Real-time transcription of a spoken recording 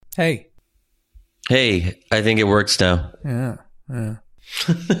Hey. Hey, I think it works now. Yeah.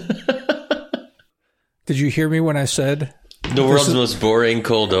 Did you hear me when I said the world's most boring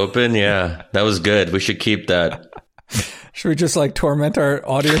cold open? Yeah, that was good. We should keep that. Should we just like torment our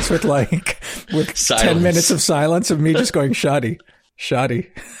audience with 10 minutes of silence of me just going shoddy?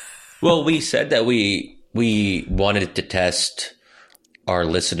 Well, we said that we wanted to test our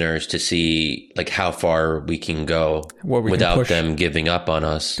listeners to see like how far we can go without them giving up on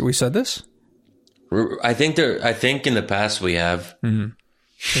us. We said this? I think in the past we have. Mm-hmm.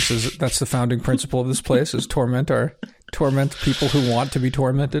 That's the founding principle of this place is torment people who want to be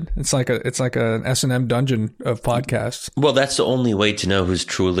tormented. It's like an S&M dungeon of podcasts. Well, that's the only way to know who's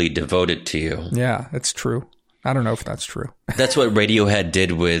truly devoted to you. Yeah, it's true. I don't know if that's true. That's what Radiohead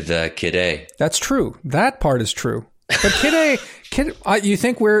did with Kid A. That's true. That part is true. But Kid A, you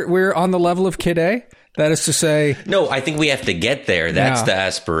think we're on the level of Kid A? That is to say... No, I think we have to get there. That's the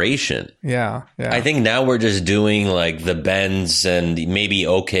aspiration. Yeah. I think now we're just doing like the Benz and maybe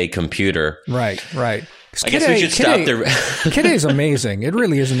OK Computer. Right. I guess we should stop there. Kid A is amazing. It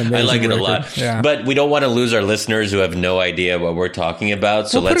really is an amazing I like it record. a lot. Yeah. But we don't want to lose our listeners who have no idea what we're talking about.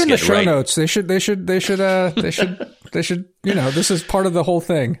 So let's put it in get the show right. notes. They should, this is part of the whole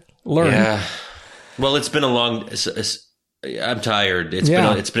thing. Learn. Yeah. Well, it's been a long... I'm tired.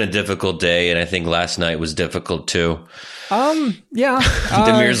 It's been a difficult day, and I think last night was difficult too. Yeah.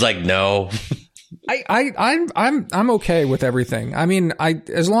 Demir's like, no. I'm okay with everything. I mean,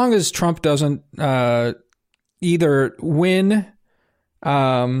 as long as Trump doesn't either win,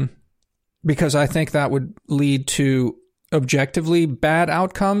 because I think that would lead to objectively bad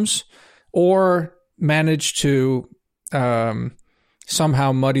outcomes, or manage to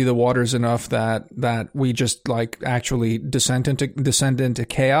somehow muddy the waters enough that we just like actually descend into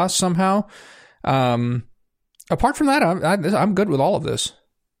chaos somehow. Apart from that, I'm good with all of this.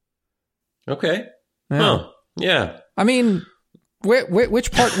 Okay. Yeah. Huh. Yeah. I mean,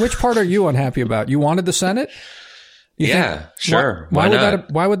 which part are you unhappy about? You wanted the Senate? Sure. Why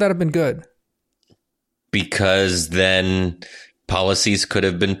would that have been good? Because then policies could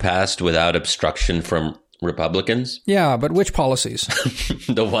have been passed without obstruction from Republicans. Yeah, but which policies?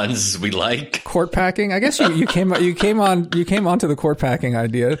 The ones we like. Court packing. I guess you came onto the court packing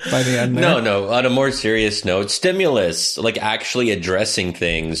idea by the end there. No. On a more serious note, stimulus, like actually addressing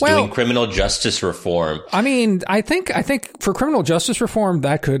things, doing criminal justice reform. I mean, I think for criminal justice reform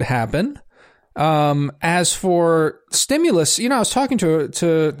that could happen. As for stimulus, I was talking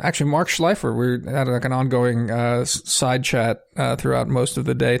to actually Mark Schleifer. We had like an ongoing side chat throughout most of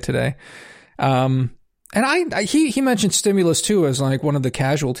the day today. And he mentioned stimulus too as like one of the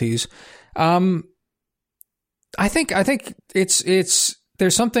casualties. I think it's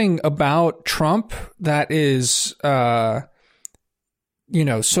there's something about Trump that is so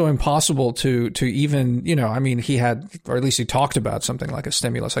impossible to even, I mean, he had, or at least he talked about something like a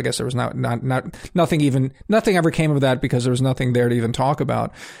stimulus. I guess there was nothing ever came of that because there was nothing there to even talk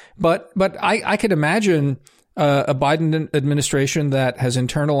about. But I could imagine a Biden administration that has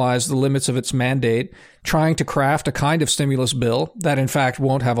internalized the limits of its mandate, trying to craft a kind of stimulus bill that in fact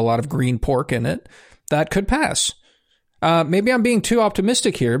won't have a lot of green pork in it, that could pass. Maybe I'm being too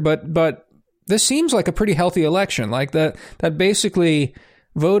optimistic here, but this seems like a pretty healthy election. Like that basically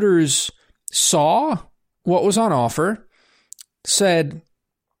voters saw what was on offer, said,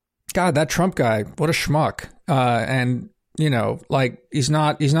 God, that Trump guy, what a schmuck. And he's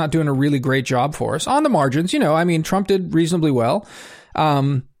not doing a really great job for us on the margins. I mean, Trump did reasonably well.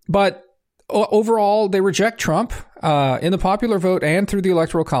 But overall, they reject Trump in the popular vote and through the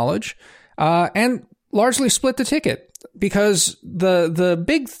Electoral College, and largely split the ticket. Because the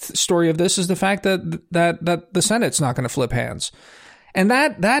big story of this is the fact that the Senate's not going to flip hands. And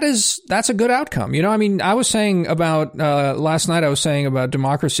that's a good outcome. I mean, I was saying about last night, I was saying about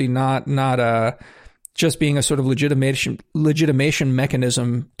democracy not just being a sort of legitimation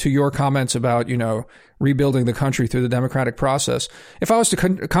mechanism to your comments about, rebuilding the country through the democratic process. If I was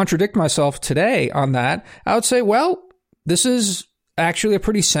to contradict myself today on that, I would say, well, this is actually a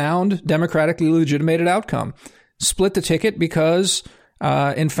pretty sound democratically legitimated outcome. Split the ticket because,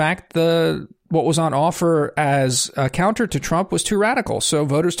 in fact, what was on offer as a counter to Trump was too radical. So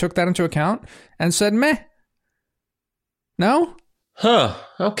voters took that into account and said, meh. No? Huh.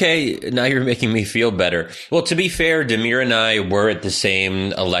 Okay. Now you're making me feel better. Well, to be fair, Demir and I were at the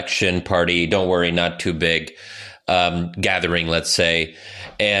same election party. Don't worry, not too big gathering, let's say.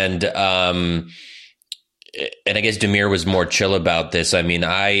 And I guess Demir was more chill about this. I mean,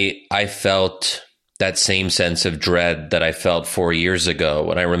 I felt that same sense of dread that I felt 4 years ago.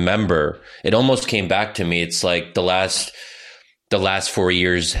 When I remember, it almost came back to me. It's like the last the last 4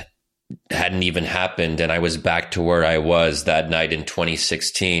 years hadn't even happened, and I was back to where I was that night in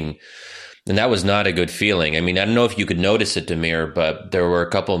 2016. And that was not a good feeling. I mean, I don't know if you could notice it, Damir, but there were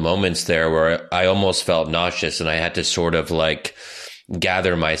a couple of moments there where I almost felt nauseous, and I had to sort of like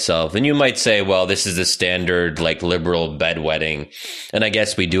gather myself. And you might say, well, this is the standard like liberal bedwetting. And I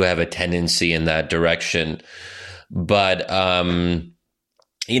guess we do have a tendency in that direction. But,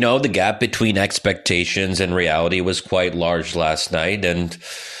 you know, the gap between expectations and reality was quite large last night. And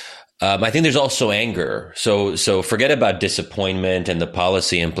I think there's also anger. So forget about disappointment and the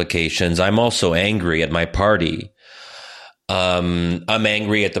policy implications. I'm also angry at my party. I'm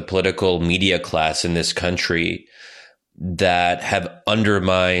angry at the political media class in this country that have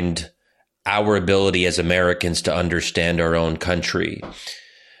undermined our ability as Americans to understand our own country,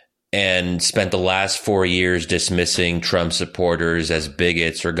 and spent the last 4 years dismissing Trump supporters as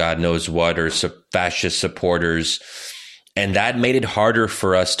bigots or God knows what, or fascist supporters. And that made it harder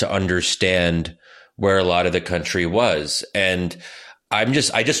for us to understand where a lot of the country was. And I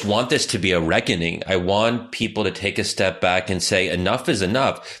just want this to be a reckoning. I want people to take a step back and say, enough is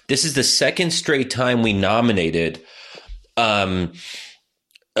enough. This is the second straight time we nominated a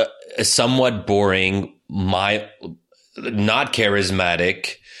somewhat boring, not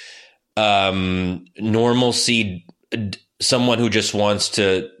charismatic, normalcy, someone who just wants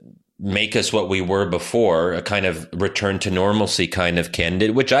to make us what we were before, a kind of return to normalcy kind of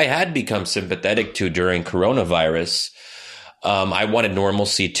candidate, which I had become sympathetic to during coronavirus. I wanted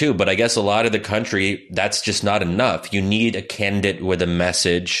normalcy too, but I guess a lot of the country, that's just not enough. You need a candidate with a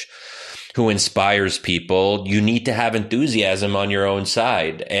message who inspires people. You need to have enthusiasm on your own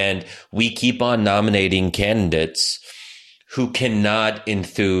side. And we keep on nominating candidates who cannot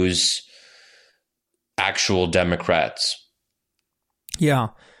enthuse actual Democrats. Yeah.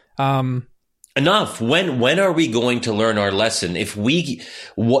 Enough. When are we going to learn our lesson? Daniel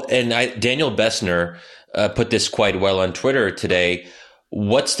Bessner put this quite well on Twitter today.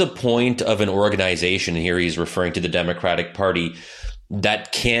 What's the point of an organization, here he's referring to the Democratic Party,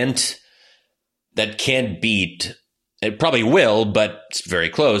 that can't beat, it probably will, but it's very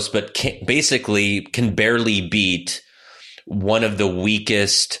close, but basically can barely beat one of the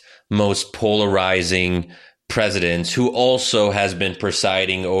weakest, most polarizing presidents, who also has been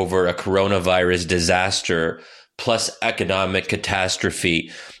presiding over a coronavirus disaster plus economic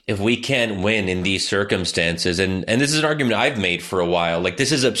catastrophe. If we can't win in these circumstances, and this is an argument I've made for a while, like,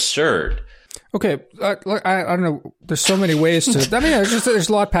 this is absurd. Okay, I don't know. There's so many ways to. I mean, there's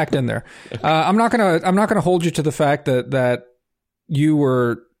a lot packed in there. I'm not gonna hold you to the fact that you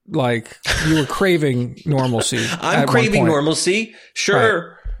were craving normalcy. I'm craving normalcy,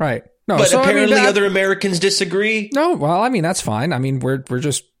 sure, right. No, but so, apparently other Americans disagree. No, well, I mean, that's fine. I mean, we're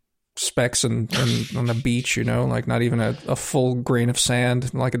just specks on the beach, you know, like not even a full grain of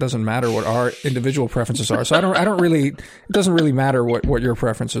sand. Like, it doesn't matter what our individual preferences are. So I don't really, it doesn't really matter what your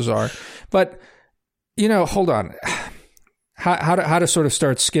preferences are. But, you know, hold on. How to sort of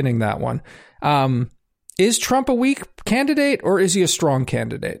start skinning that one. Is Trump a weak candidate, or is he a strong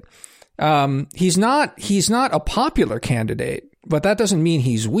candidate? He's not a popular candidate, but that doesn't mean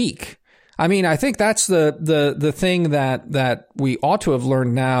he's weak. I mean, I think that's the thing that we ought to have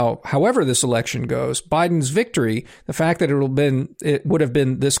learned now, however this election goes. Biden's victory, the fact that it would have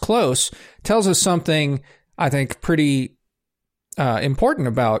been this close, tells us something, I think, pretty important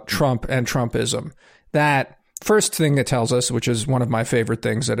about Trump and Trumpism. That first thing it tells us, which is one of my favorite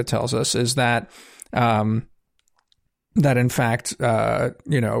things that it tells us, is that in fact,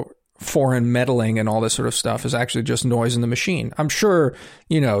 you know, foreign meddling and all this sort of stuff is actually just noise in the machine. I'm sure,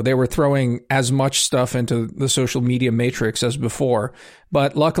 you know, they were throwing as much stuff into the social media matrix as before,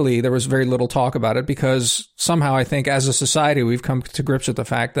 but luckily there was very little talk about it, because somehow I think as a society we've come to grips with the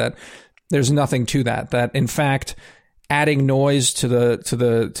fact that there's nothing to that in fact adding noise to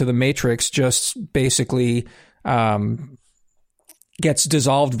the matrix just basically gets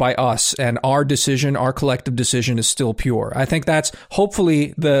dissolved by us, and our collective decision is still pure. I think that's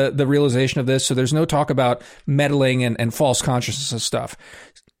hopefully the realization of this. So there's no talk about meddling and false consciousness and stuff.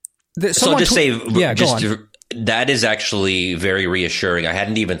 That is actually very reassuring. I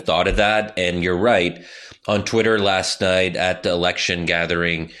hadn't even thought of that. And you're right. On Twitter last night at the election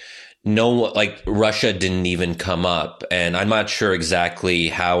gathering, Russia didn't even come up. And I'm not sure exactly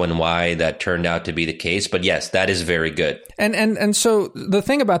how and why that turned out to be the case. But yes, that is very good. And so the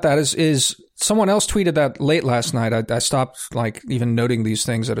thing about that is someone else tweeted that late last night. I stopped even noting these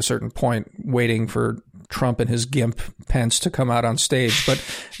things at a certain point, waiting for Trump and his gimp Pence to come out on stage.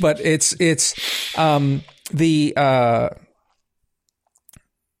 But it's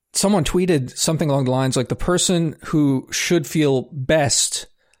someone tweeted something along the lines like the person who should feel best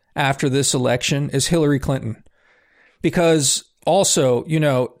after this election is Hillary Clinton. Because also,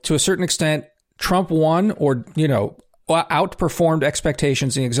 to a certain extent, Trump won or, outperformed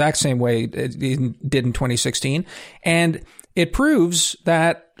expectations in the exact same way it did in 2016. And it proves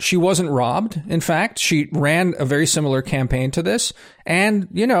that she wasn't robbed. In fact, she ran a very similar campaign to this and,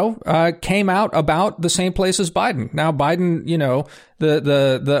 came out about the same place as Biden. Now, Biden,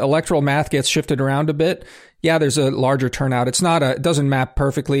 the electoral math gets shifted around a bit. Yeah, there's a larger turnout. It doesn't map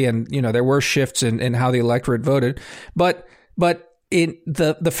perfectly. And, there were shifts in how the electorate voted. But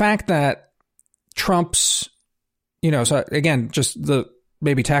the fact that Trump's, so again,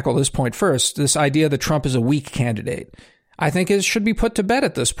 maybe tackle this point first, this idea that Trump is a weak candidate, I think it should be put to bed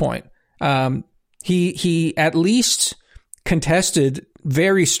at this point. He at least contested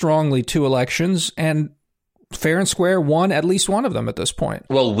very strongly 2 elections and fair and square won at least one of them at this point.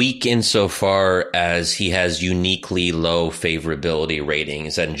 Well, weak insofar as he has uniquely low favorability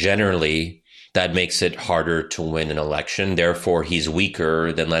ratings, and generally that makes it harder to win an election. Therefore, he's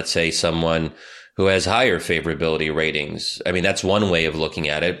weaker than, let's say, someone who has higher favorability ratings. I mean, that's one way of looking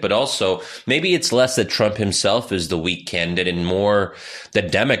at it. But also, maybe it's less that Trump himself is the weak candidate and more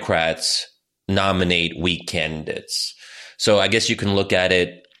that Democrats nominate weak candidates. So I guess you can look at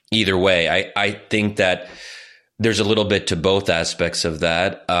it either way. I think that there's a little bit to both aspects of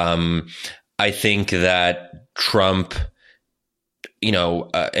that. I think that Trump,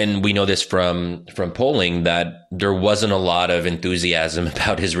 and we know this from polling, that there wasn't a lot of enthusiasm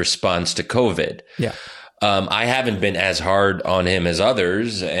about his response to COVID. Yeah. I haven't been as hard on him as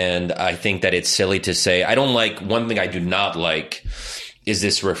others, and I think that it's silly to say. One thing I do not like is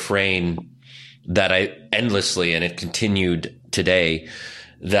this refrain that I endlessly, and it continued today,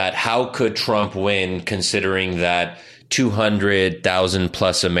 that how could Trump win considering that 200,000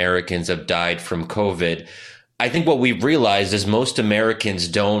 plus Americans have died from COVID? I think what we've realized is most Americans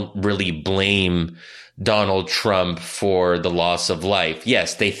don't really blame Donald Trump for the loss of life.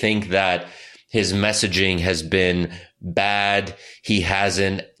 Yes, they think that his messaging has been bad. He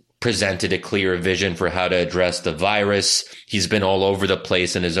hasn't presented a clear vision for how to address the virus. He's been all over the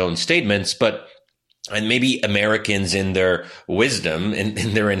place in his own statements, and maybe Americans in their wisdom,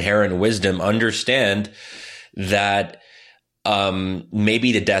 in their inherent wisdom, understand that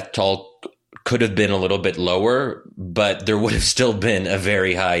maybe the death toll could have been a little bit lower, but there would have still been a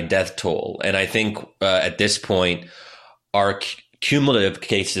very high death toll. And I think at this point, our cumulative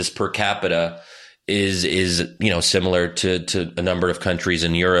cases per capita is similar to a number of countries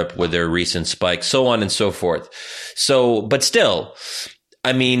in Europe with their recent spikes, so on and so forth. So, but still,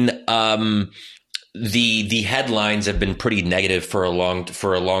 I mean, the headlines have been pretty negative for a long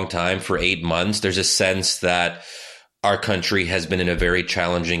time, for 8 months. There's a sense that our country has been in a very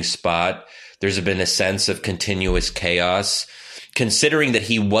challenging spot. There's been a sense of continuous chaos. Considering that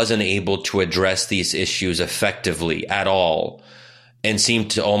he wasn't able to address these issues effectively at all and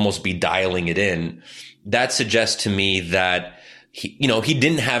seemed to almost be dialing it in, that suggests to me that he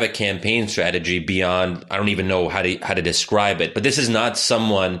didn't have a campaign strategy beyond, I don't even know how to describe it, but this is not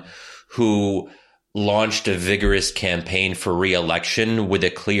someone who launched a vigorous campaign for re-election with a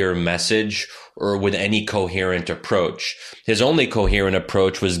clear message or with any coherent approach. His only coherent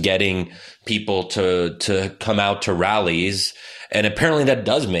approach was getting people to come out to rallies, and apparently that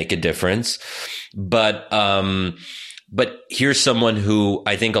does make a difference. But here's someone who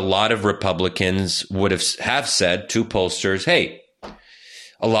I think a lot of Republicans would have said to pollsters, hey,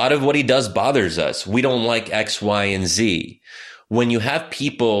 a lot of what he does bothers us. We don't like X, Y, and Z. When you have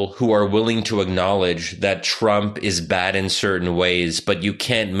people who are willing to acknowledge that Trump is bad in certain ways, but you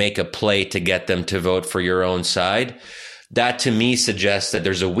can't make a play to get them to vote for your own side, that to me suggests that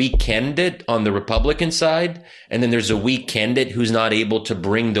there's a weak candidate on the Republican side, and then there's a weak candidate who's not able to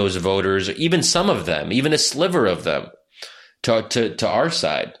bring those voters, even some of them, even a sliver of them, to our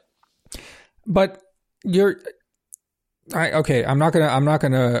side. But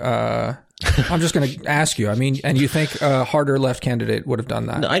I'm just going to ask you. I mean, and you think a harder left candidate would have done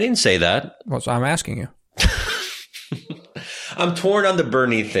that? No, I didn't say that. Well, so I'm asking you. I'm torn on the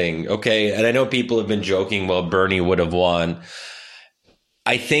Bernie thing, okay? And I know people have been joking, well, Bernie would have won.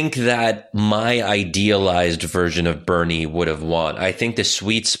 I think that my idealized version of Bernie would have won. I think the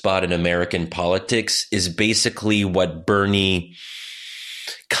sweet spot in American politics is basically what Bernie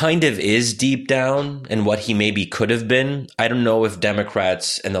kind of is deep down and what he maybe could have been. I don't know if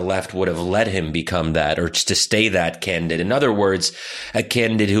Democrats and the left would have let him become that or to stay that candidate. In other words, a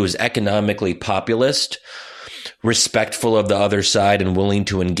candidate who is economically populist, respectful of the other side and willing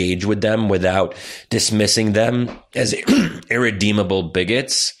to engage with them without dismissing them as irredeemable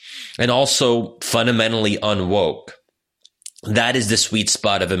bigots. and also fundamentally unwoke. That is the sweet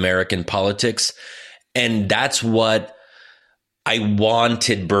spot of American politics. And that's what I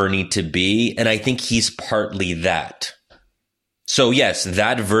wanted Bernie to be. And I think he's partly that. So yes,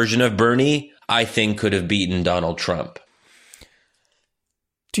 that version of Bernie, I think, could have beaten Donald Trump.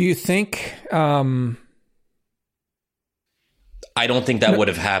 Do you think... I don't think that would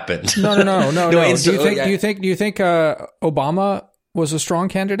have happened. No. Do you think Obama was a strong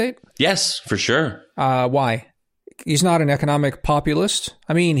candidate? Yes, for sure. Why? He's not an economic populist.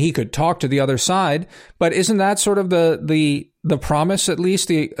 I mean, he could talk to the other side, but isn't that sort of the promise, at least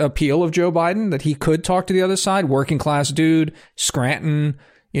the appeal of Joe Biden, that he could talk to the other side? Working class dude, Scranton,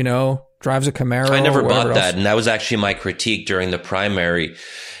 drives a Camaro. I never bought that, and that was actually my critique during the primary,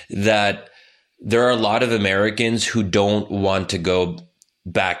 that there are a lot of Americans who don't want to go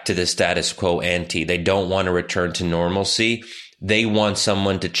back to the status quo ante. They don't want to return to normalcy. They want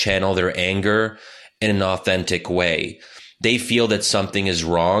someone to channel their anger in an authentic way. They feel that something is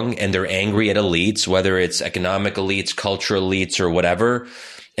wrong and they're angry at elites, whether it's economic elites, cultural elites, or whatever.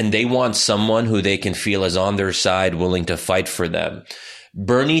 And they want someone who they can feel is on their side, willing to fight for them.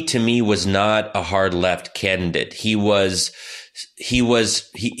 Bernie, to me, was not a hard left candidate.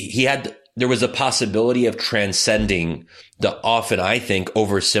 There was a possibility of transcending the often, I think,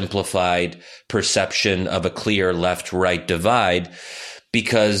 oversimplified perception of a clear left-right divide,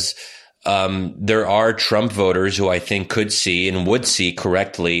 because there are Trump voters who I think could see and would see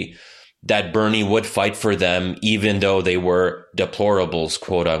correctly that Bernie would fight for them, even though they were deplorables,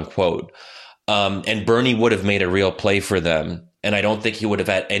 quote unquote. And Bernie would have made a real play for them. And I don't think he would have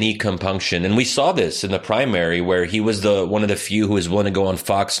had any compunction. And we saw this in the primary, where he was one of the few who was willing to go on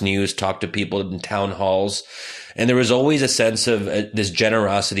Fox News, talk to people in town halls. And there was always a sense of this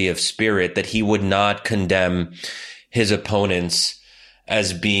generosity of spirit that he would not condemn his opponents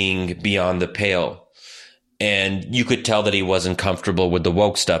as being beyond the pale. And you could tell that he wasn't comfortable with the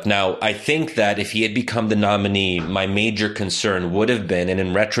woke stuff. Now, I think that if he had become the nominee, my major concern would have been, and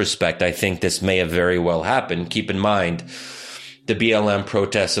in retrospect, I think this may have very well happened. Keep in mind, the BLM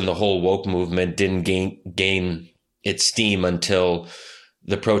protests and the whole woke movement didn't gain its steam until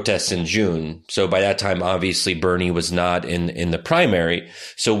the protests in June. So by that time, obviously, Bernie was not in the primary.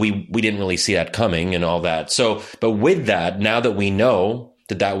 So we didn't really see that coming and all that. So, but with that, now that we know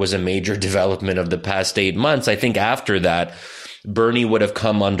that was a major development of the past 8 months, I think after that, Bernie would have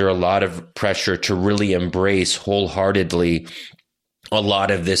come under a lot of pressure to really embrace wholeheartedly a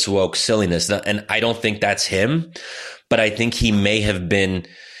lot of this woke silliness. And I don't think that's him. But I think he might have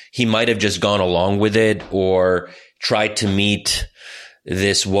just gone along with it or tried to meet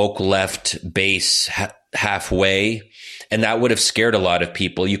this woke left base halfway. And that would have scared a lot of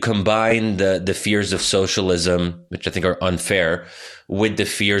people. You combine the fears of socialism, which I think are unfair, with the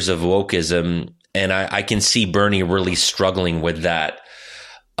fears of wokeism. And I can see Bernie really struggling with that.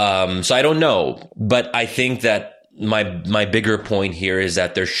 So I don't know. But I think that my bigger point here is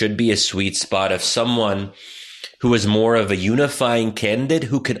that there should be a sweet spot of someone who is more of a unifying candidate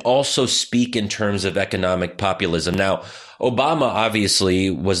who can also speak in terms of economic populism. Now, Obama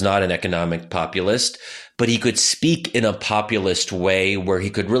obviously was not an economic populist, but he could speak in a populist way where he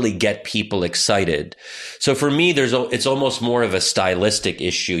could really get people excited. So for me, it's almost more of a stylistic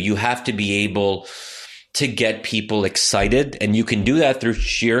issue. You have to be able to get people excited, and you can do that through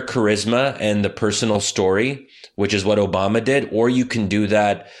sheer charisma and the personal story, which is what Obama did, or you can do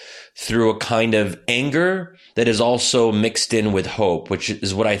that through a kind of anger that is also mixed in with hope, which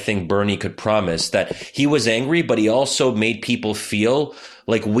is what I think Bernie could promise, that he was angry, but he also made people feel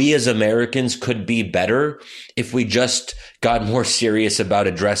like we as Americans could be better if we just got more serious about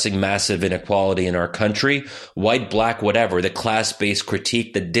addressing massive inequality in our country, white, black, whatever, the class-based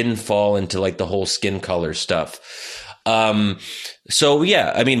critique that didn't fall into like the whole skin color stuff. So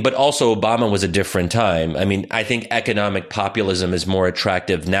yeah, I mean, but also Obama was a different time. I mean, I think economic populism is more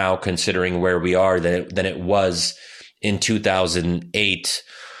attractive now considering where we are than it was in 2008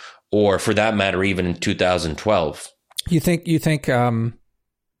 or for that matter, even in 2012. You think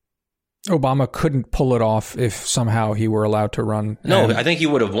Obama couldn't pull it off if somehow he were allowed to run? No, I think he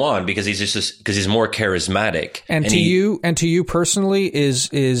would have won because he's more charismatic. And to you personally,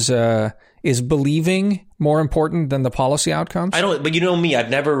 is believing more important than the policy outcomes? But you know me,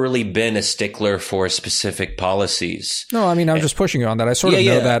 I've never really been a stickler for specific policies. No, I mean, I'm just pushing you on that. I sort of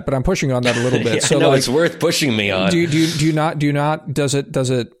know that, but I'm pushing you on that a little bit. So no, it's worth pushing me on. Do you not, does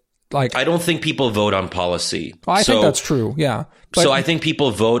it like, I don't think people vote on policy. I think that's true. Yeah. But, so I think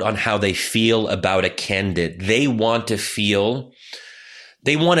people vote on how they feel about a candidate. They want to feel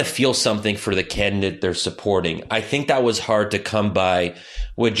they want to feel something for the candidate they're supporting. I think that was hard to come by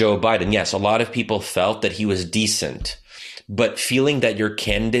with Joe Biden. Yes, a lot of people felt that he was decent, but feeling that your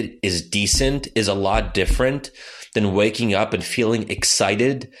candidate is decent is a lot different than waking up and feeling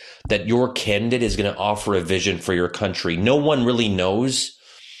excited that your candidate is going to offer a vision for your country. No one really knows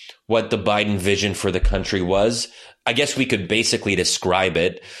what the Biden vision for the country was. I guess we could basically describe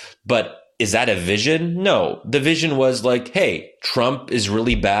it, but is that a vision? No. The vision was like, hey, Trump is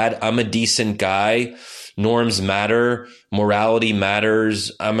really bad. I'm a decent guy. Norms matter. Morality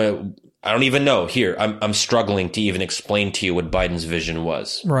matters. I don't even know. Here, I'm struggling to even explain to you what Biden's vision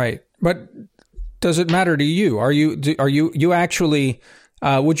was. Right. But does it matter to you? Are you actually,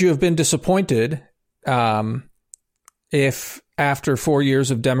 would you have been disappointed if after 4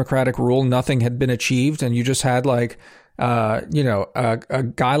 years of Democratic rule, nothing had been achieved and you just had like, a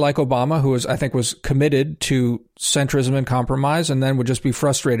guy like Obama who I think was committed to centrism and compromise and then would just be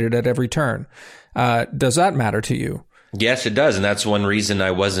frustrated at every turn? Does that matter to you? Yes, it does. And that's one reason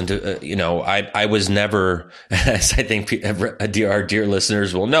I wasn't, I was never, as I think our dear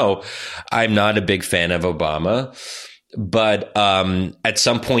listeners will know, I'm not a big fan of Obama. But at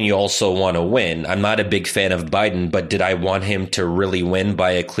some point, you also want to win. I'm not a big fan of Biden, but did I want him to really win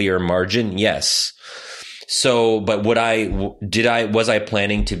by a clear margin? Yes. So, but was I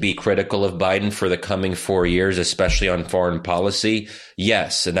planning to be critical of Biden for the coming 4 years, especially on foreign policy?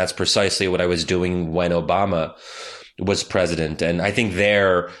 Yes. And that's precisely what I was doing when Obama was president. And I think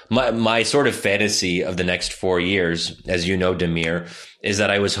my sort of fantasy of the next 4 years, as you know, Damir, is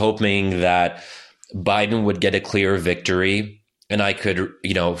that I was hoping that Biden would get a clear victory and I could,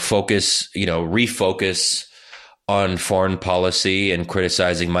 refocus on foreign policy and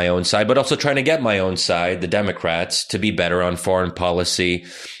criticizing my own side, but also trying to get my own side, the Democrats, to be better on foreign policy,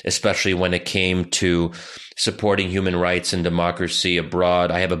 especially when it came to supporting human rights and democracy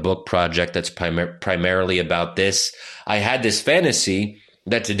abroad. I have a book project that's primarily about this. I had this fantasy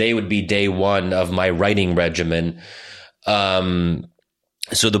that today would be day one of my writing regimen.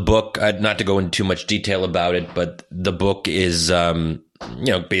 So the book, not to go into too much detail about it, but the book is,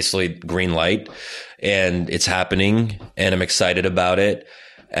 basically green light, and it's happening, and I'm excited about it,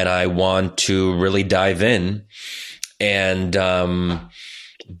 and I want to really dive in. And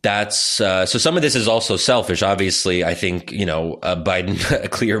that's so some of this is also selfish. Obviously, I think, a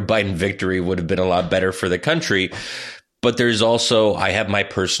clear Biden victory would have been a lot better for the country. But there's also, I have my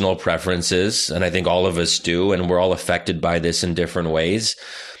personal preferences, and I think all of us do, and we're all affected by this in different ways.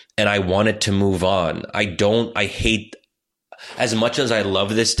 And I wanted to move on. I hate, as much as I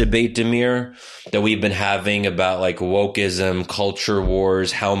love this debate, Damir, that we've been having about like wokeism, culture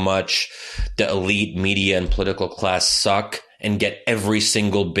wars, how much the elite media and political class suck and get every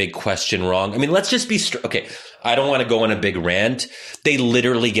single big question wrong. I mean, let's just be okay. I don't want to go on a big rant. They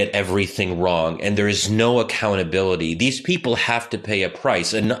literally get everything wrong and there is no accountability. These people have to pay a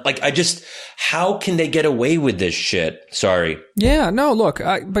price. And how can they get away with this shit? Sorry. Yeah, no, look,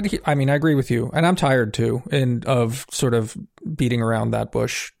 I agree with you. And I'm tired too of sort of beating around that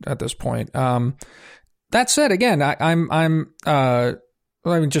bush at this point. That said, again, let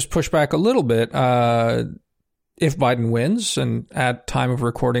me just push back a little bit. If Biden wins, and at time of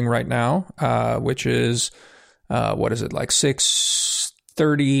recording right now, which is, like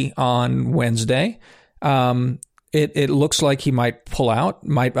 6:30 on Wednesday, it looks like he might pull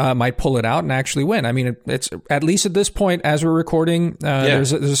it out and actually win. I mean, it's at least at this point, as we're recording,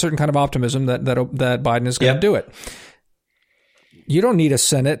 there's a certain kind of optimism that Biden is going to do it. You don't need a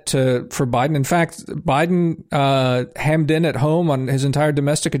Senate for Biden. In fact, Biden, hemmed in at home on his entire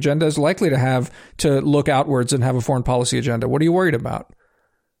domestic agenda, is likely to look outwards and have a foreign policy agenda. What are you worried about?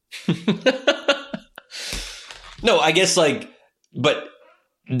 No, I guess but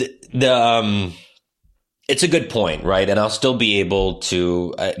it's a good point, right? And I'll still be able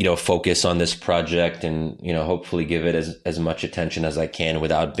to, focus on this project and, hopefully give it as much attention as I can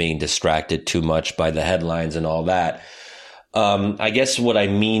without being distracted too much by the headlines and all that. I guess what I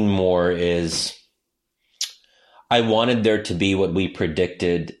mean more is I wanted there to be what we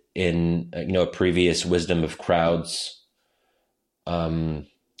predicted in, a previous Wisdom of Crowds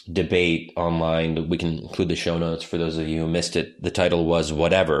debate online. We can include the show notes for those of you who missed it. The title was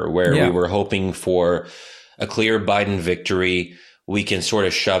Whatever, where we were hoping for a clear Biden victory. We can sort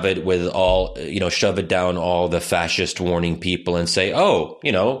of shove it down all the fascist warning people and say,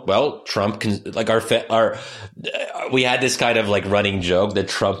 Trump can, we had this kind of running joke that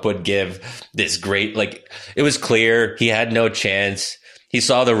Trump would give this great, it was clear he had no chance. He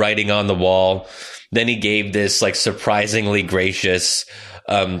saw the writing on the wall. Then he gave this surprisingly gracious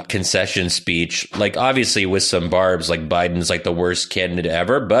concession speech. Like, obviously with some barbs, like Biden's like the worst candidate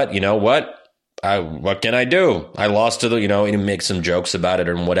ever, but you know what? What can I do? I lost to the, he'd make some jokes about it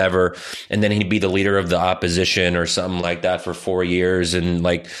or whatever. And then he'd be the leader of the opposition or something like that for 4 years and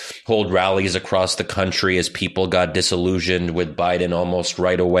like hold rallies across the country as people got disillusioned with Biden almost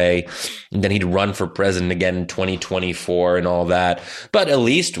right away. And then he'd run for president again in 2024 and all that. But at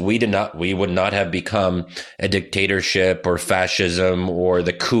least we would not have become a dictatorship or fascism or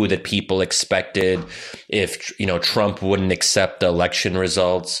the coup that people expected if, Trump wouldn't accept the election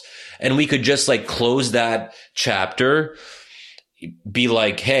results. And we could just like close that chapter, be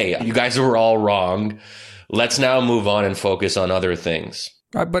like, hey, you guys were all wrong. Let's now move on and focus on other things.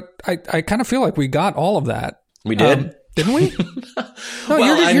 But I kind of feel like we got all of that. We did. Didn't we? No,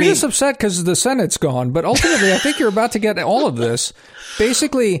 well, you're just upset because the Senate's gone. But ultimately, I think you're about to get all of this.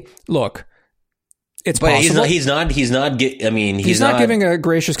 Basically, look. It's possible. He's not giving a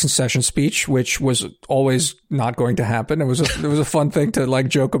gracious concession speech, which was always not going to happen. It was a fun thing to like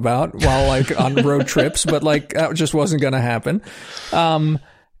joke about while like on road trips, but like that just wasn't going to happen. I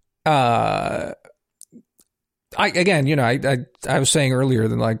was saying earlier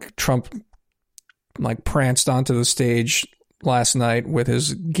that like Trump like pranced onto the stage last night with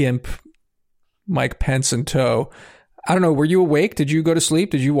his gimp Mike Pence in tow. I don't know. Were you awake? Did you go to sleep?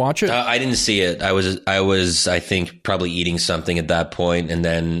 Did you watch it? I didn't see it. I was, I think, probably eating something at that point, and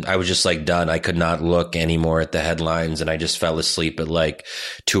then I was just like done. I could not look anymore at the headlines, and I just fell asleep at like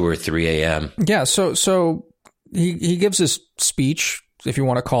 2 or 3 a.m. Yeah. So he gives this speech, if you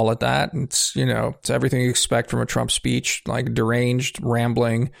want to call it that. It's it's everything you expect from a Trump speech, like deranged,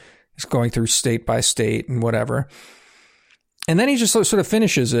 rambling. He's going through state by state and whatever. And then he just sort of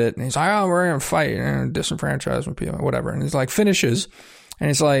finishes it, and he's like, "Oh, we're gonna fight disenfranchisement people, whatever." And he's like, finishes, and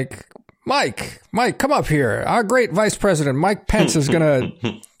he's like, "Mike, come up here. Our great Vice President, Mike Pence, is gonna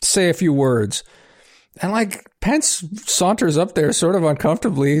say a few words." And like Pence saunters up there, sort of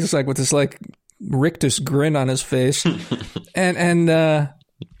uncomfortably. He's like with this like rictus grin on his face, and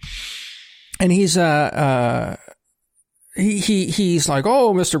he's He's like,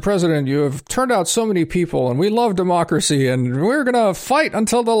 "Oh, Mr. President, you have turned out so many people and we love democracy and we're going to fight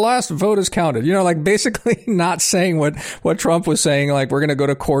until the last vote is counted." Like basically not saying what Trump was saying, like we're going to go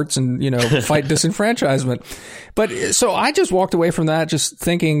to courts and, fight disenfranchisement. But so I just walked away from that just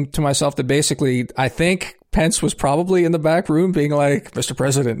thinking to myself that basically I think Pence was probably in the back room being like, "Mr.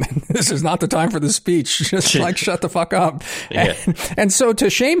 President, this is not the time for the speech. Just like shut the fuck up." Yeah. And so to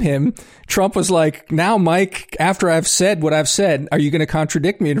shame him, Trump was like, "Now, Mike, after I've said what I've said, are you going to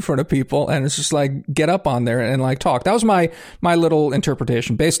contradict me in front of people?" And it's just like, get up on there and like talk. That was my little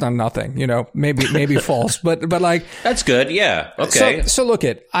interpretation based on nothing, maybe false, but like. That's good. Yeah. Okay. So look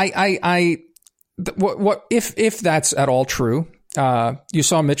what if that's at all true? You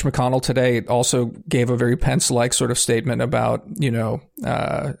saw Mitch McConnell today also gave a very Pence-like sort of statement about,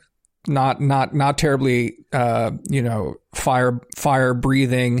 not terribly, fire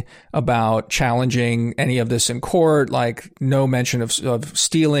breathing about challenging any of this in court, like no mention of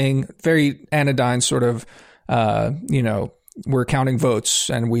stealing, very anodyne sort of, we're counting votes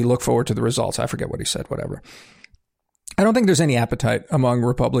and we look forward to the results. I forget what he said, whatever. I don't think there's any appetite among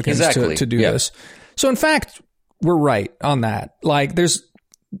Republicans to do this. So in fact, we're right on that. Like there's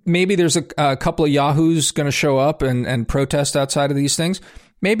a couple of yahoos going to show up and protest outside of these things.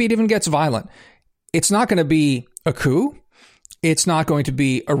 Maybe it even gets violent. It's not going to be a coup. It's not going to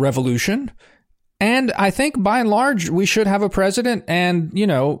be a revolution. And I think by and large, we should have a president and,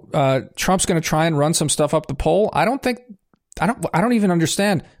 Trump's going to try and run some stuff up the poll. I don't even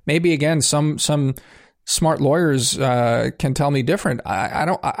understand. Maybe again, some smart lawyers can tell me different. I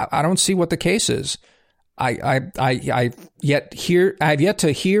don't see what the case is. I've yet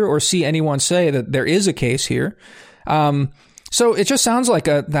to hear or see anyone say that there is a case here. So it just sounds like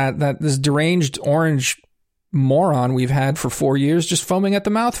that this deranged orange moron we've had for 4 years just foaming at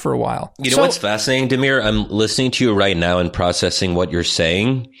the mouth for a while. You know what's fascinating, Damir? I'm listening to you right now and processing what you're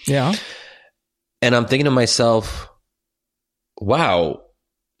saying. Yeah. And I'm thinking to myself, wow,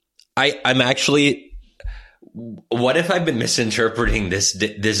 I'm actually... What if I've been misinterpreting this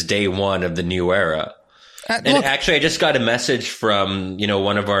day one of the new era? Actually, I just got a message from,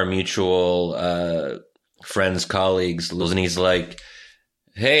 one of our mutual friends, colleagues, and he's like,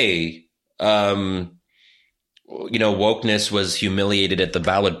 "Hey, wokeness was humiliated at the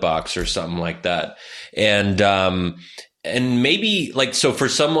ballot box," or something like that. And maybe so for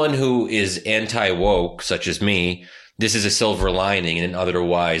someone who is anti-woke, such as me, this is a silver lining in an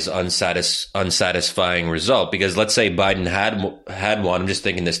otherwise unsatisfying result. Because let's say Biden had won. I'm just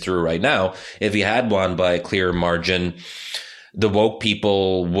thinking this through right now. If he had won by a clear margin, the woke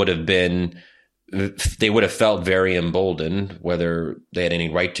people would have felt very emboldened, whether they had any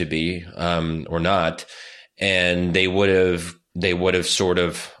right to be or not, and they would have sort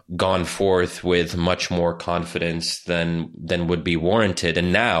of gone forth with much more confidence than would be warranted.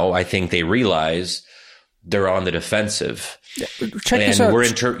 And now I think they realize they're on the defensive. Check this out. We're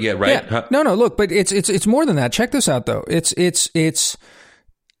right. Yeah. No, look, but it's more than that. Check this out, though. It's.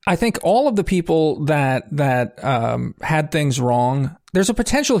 I think all of the people that had things wrong, there's a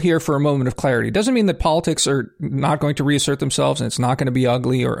potential here for a moment of clarity. It doesn't mean that politics are not going to reassert themselves and it's not going to be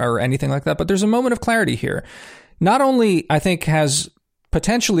ugly or anything like that, but there's a moment of clarity here. Not only, I think, has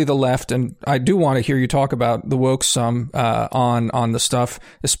potentially the left, and I do want to hear you talk about the woke some on the stuff,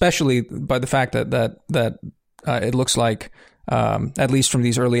 especially by the fact that it looks like, at least from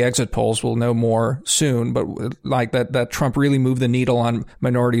these early exit polls, we'll know more soon, but like that Trump really moved the needle on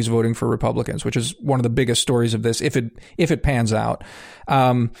minorities voting for Republicans, which is one of the biggest stories of this, if it pans out.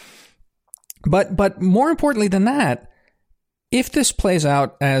 But more importantly than that, if this plays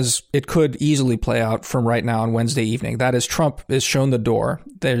out as it could easily play out from right now on Wednesday evening, that is, Trump is shown the door.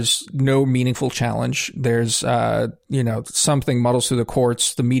 There's no meaningful challenge. There's, something muddles through the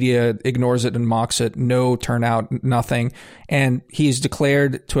courts. The media ignores it and mocks it. No turnout, nothing. And he's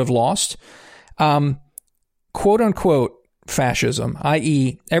declared to have lost. Quote unquote fascism,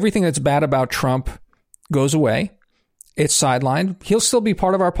 i.e. everything that's bad about Trump goes away. It's sidelined. He'll still be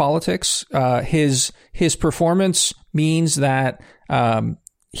part of our politics. His performance means that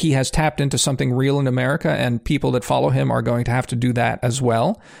he has tapped into something real in America, and people that follow him are going to have to do that as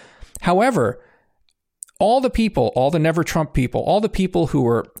well. However, all the Never Trump people, all the people who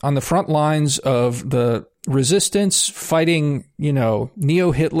were on the front lines of the resistance, fighting,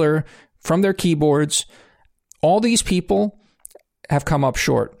 neo-Hitler from their keyboards, all these people have come up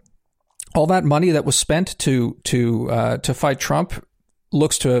short. All that money that was spent to fight Trump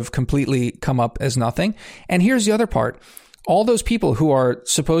looks to have completely come up as nothing. And here's the other part. All those people who are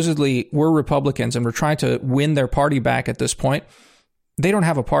supposedly were Republicans and were trying to win their party back at this point, they don't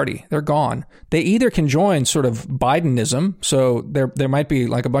have a party. They're gone. They either can join sort of Bidenism. So there might be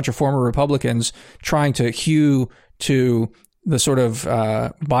like a bunch of former Republicans trying to hew to the sort of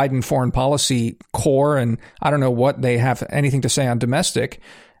Biden foreign policy core. And I don't know what they have anything to say on domestic.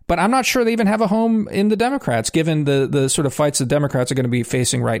 But I'm not sure they even have a home in the Democrats, given the sort of fights the Democrats are going to be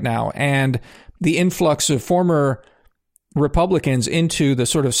facing right now. And the influx of former Republicans into the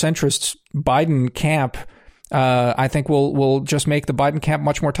sort of centrist Biden camp, I think will just make the Biden camp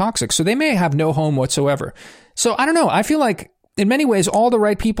much more toxic. So they may have no home whatsoever. So I don't know. I feel like in many ways, all the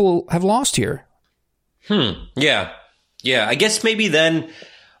right people have lost here. Yeah. I guess maybe then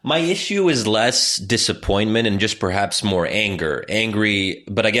my issue is less disappointment and just perhaps more angry.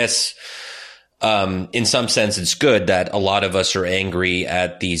 But I guess in some sense, it's good that a lot of us are angry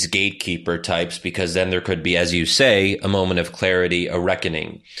at these gatekeeper types, because then there could be, as you say, a moment of clarity, a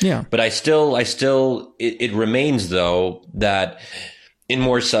reckoning. Yeah. But it remains, though, that in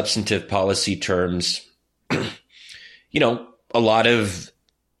more substantive policy terms, a lot of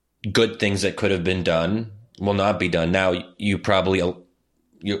good things that could have been done will not be done. Now, you'll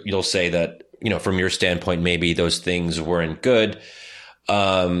say that, from your standpoint, maybe those things weren't good.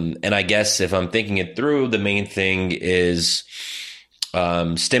 And I guess if I'm thinking it through, the main thing is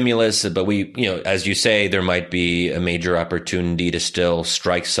stimulus. But as you say, there might be a major opportunity to still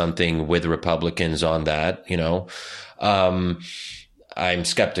strike something with Republicans on that. I'm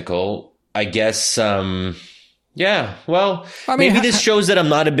skeptical. I guess, yeah, well, maybe this shows that I'm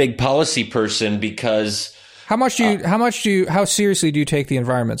not a big policy person, because how seriously do you take the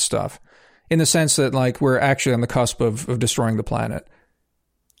environment stuff, in the sense that like we're actually on the cusp of destroying the planet?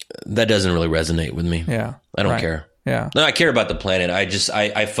 That doesn't really resonate with me. Yeah. I don't care. Yeah. No, I care about the planet. I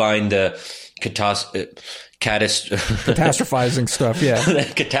find the catastrophizing stuff. Yeah.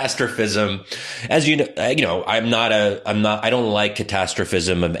 Catastrophism. As you know, I don't like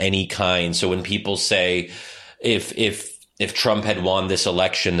catastrophism of any kind. So when people say, if Trump had won this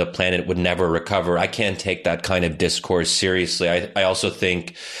election, the planet would never recover, I can't take that kind of discourse seriously. I also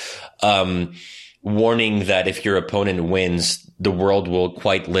think, warning that if your opponent wins, the world will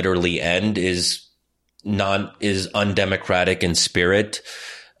quite literally end is undemocratic in spirit.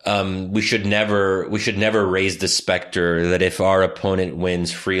 We should never raise the specter that if our opponent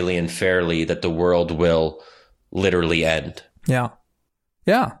wins freely and fairly, that the world will literally end. Yeah.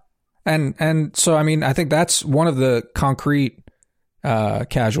 Yeah. And so, I mean, I think that's one of the concrete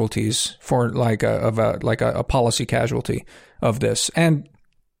casualties for a policy casualty of this. And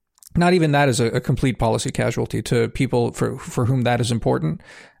not even that is a complete policy casualty to people for whom that is important.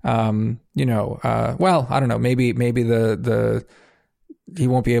 Well, I don't know. Maybe he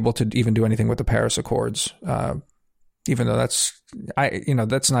won't be able to even do anything with the Paris Accords, even though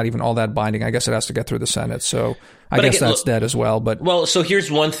that's not even all that binding. I guess it has to get through the Senate. So I guess that's dead as well. But well, so here's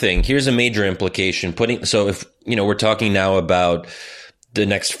one thing. Here's a major implication. So if we're talking now about the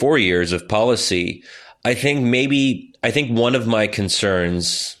next 4 years of policy, I think one of my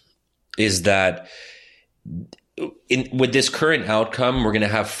concerns is that with this current outcome, we're going to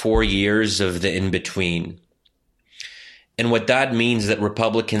have 4 years of the in-between. And what that means is that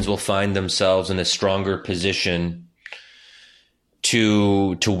Republicans will find themselves in a stronger position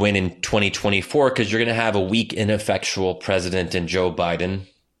to win in 2024, because you're going to have a weak, ineffectual president in Joe Biden.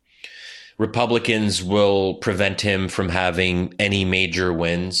 Republicans will prevent him from having any major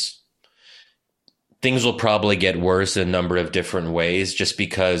wins. Things will probably get worse in a number of different ways, just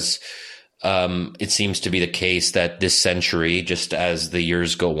because it seems to be the case that this century, just as the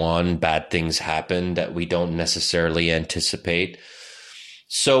years go on, bad things happen that we don't necessarily anticipate.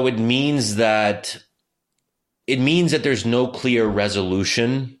 So it means that there's no clear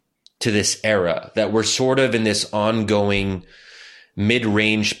resolution to this era, that we're sort of in this ongoing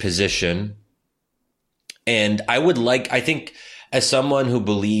mid-range position. And I think as someone who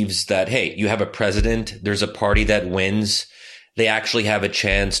believes that, hey, you have a president, there's a party that wins, they actually have a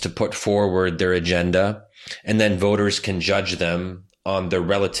chance to put forward their agenda, and then voters can judge them on their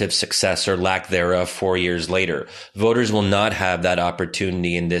relative success or lack thereof 4 years later. Voters will not have that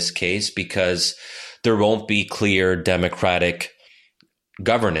opportunity in this case, because there won't be clear democratic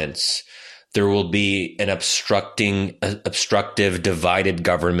governance. There will be an obstructive, divided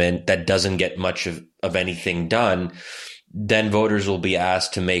government that doesn't get much of anything done. Then voters will be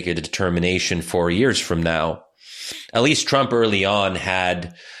asked to make a determination 4 years from now. At least Trump early on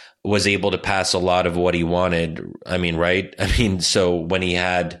was able to pass a lot of what he wanted. I mean, right? I mean, so when he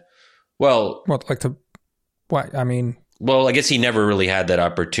had, well, I guess he never really had that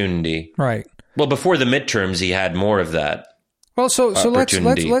opportunity. Right. Well, before the midterms, he had more of that. Well, so let's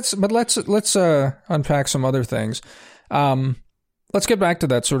unpack some other things. Let's get back to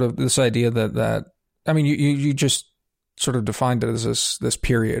that sort of this idea that I mean, you just sort of defined it as this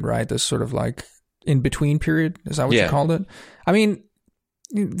period, right? This sort of like in between period. Is that what you called it? I mean,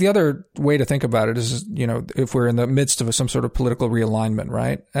 the other way to think about it is, if we're in the midst of some sort of political realignment,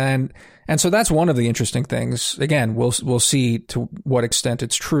 right? And so that's one of the interesting things. Again, we'll see to what extent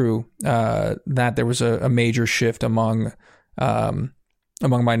it's true that there was a major shift among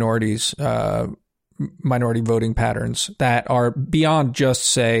minorities, minority voting patterns that are beyond just,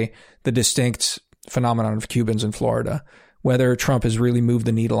 say, the distinct phenomenon of Cubans in Florida, whether Trump has really moved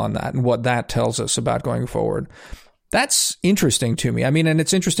the needle on that and what that tells us about going forward. That's interesting to me. I mean, and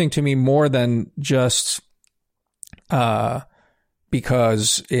it's interesting to me more than just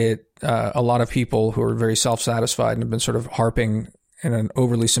because a lot of people who are very self-satisfied and have been sort of harping in an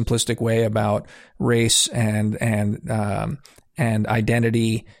overly simplistic way about race and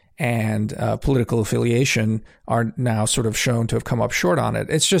identity and political affiliation are now sort of shown to have come up short on it.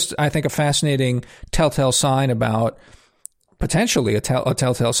 It's just, I think, a fascinating telltale sign about, potentially a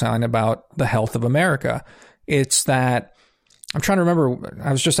telltale sign about the health of America. It's that, I'm trying to remember,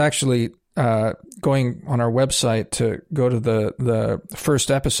 I was just actually going on our website to go to the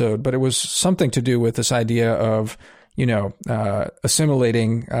first episode, but it was something to do with this idea of,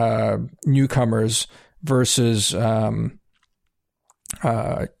 assimilating newcomers versus, the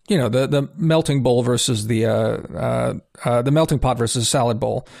melting bowl versus the melting pot versus salad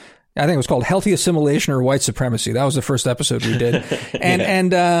bowl. I think it was called Healthy Assimilation or White Supremacy. That was the first episode we did.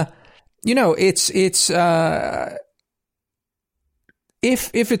 And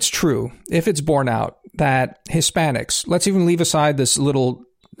if it's true, if it's borne out that Hispanics, let's even leave aside this little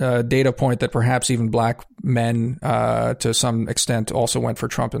data point that perhaps even black men to some extent also went for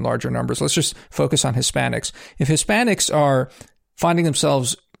Trump in larger numbers. Let's just focus on Hispanics. If Hispanics are finding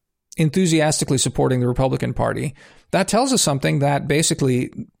themselves enthusiastically supporting the Republican Party, that tells us something, that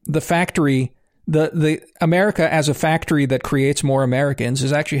basically the factory, the America as a factory that creates more Americans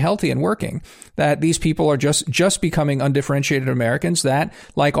is actually healthy and working. That these people are just becoming undifferentiated Americans that,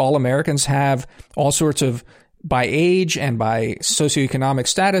 like all Americans, have all sorts of, by age and by socioeconomic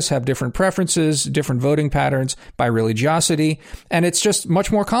status, have different preferences, different voting patterns, by religiosity, and it's just much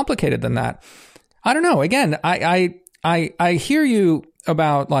more complicated than that. I don't know. Again, I hear you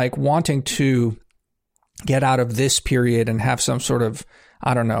about like wanting to get out of this period and have some sort of,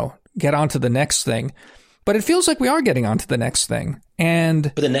 I don't know, get on to the next thing. But it feels like we are getting on to the next thing.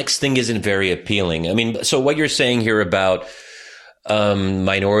 But the next thing isn't very appealing. I mean, so what you're saying here about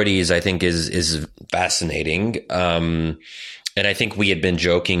minorities, I think is fascinating. And I think we had been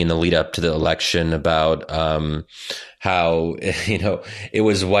joking in the lead up to the election about how, it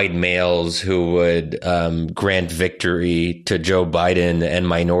was white males who would grant victory to Joe Biden, and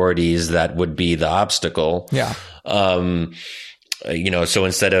minorities that would be the obstacle. Yeah. So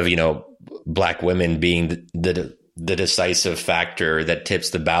instead of, black women being the decisive factor that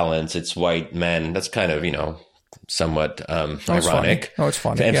tips the balance, it's white men. That's kind of, somewhat ironic. Oh, it's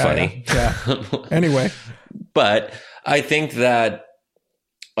funny. And yeah, funny. Yeah. Anyway. But I think that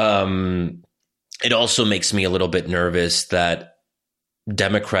it also makes me a little bit nervous that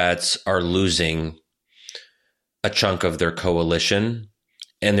Democrats are losing a chunk of their coalition.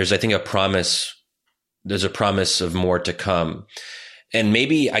 And there's, I think, there's a promise of more to come. And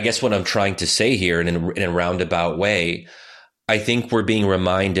maybe, I guess what I'm trying to say here in a roundabout way, I think we're being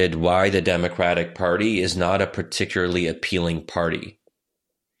reminded why the Democratic Party is not a particularly appealing party.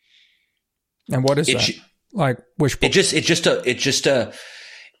 And what is that? Like, which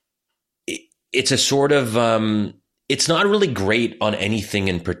it's a sort of, it's not really great on anything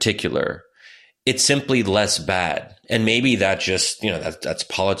in particular. It's simply less bad. And maybe that just, that's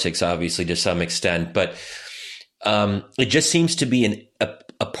politics, obviously, to some extent, but it just seems to be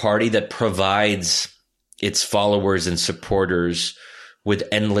a party that provides its followers and supporters with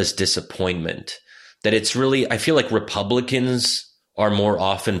endless disappointment. That it's really, I feel like Republicans are more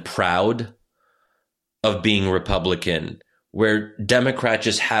often proud of being Republican, where Democrats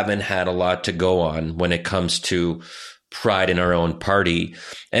just haven't had a lot to go on when it comes to pride in our own party.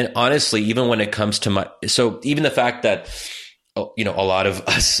 And honestly, even when it comes to even the fact that, a lot of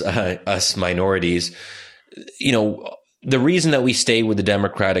us minorities, the reason that we stay with the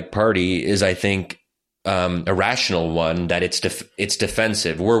Democratic Party is, I think, a rational one, that it's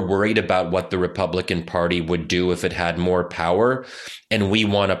defensive. We're worried about what the Republican Party would do if it had more power, and we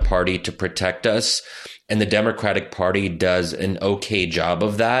want a party to protect us. And the Democratic Party does an okay job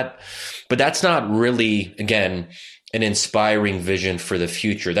of that. But that's not really, again, an inspiring vision for the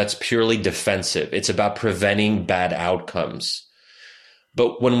future. That's purely defensive. It's about preventing bad outcomes.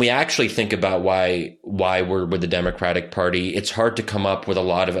 But when we actually think about why we're with the Democratic Party, it's hard to come up with a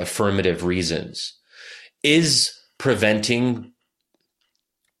lot of affirmative reasons. Is preventing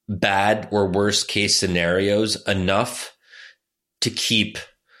bad or worst case scenarios enough to keep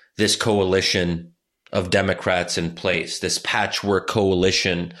this coalition of Democrats in place, this patchwork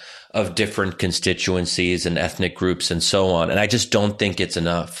coalition of different constituencies and ethnic groups and so on? And I just don't think it's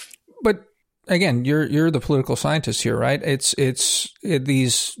enough. But again, you're the political scientist here, right? It's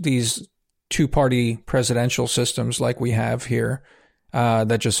these two-party presidential systems like we have here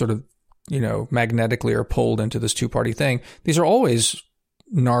that just sort of, magnetically are pulled into this two-party thing. These are always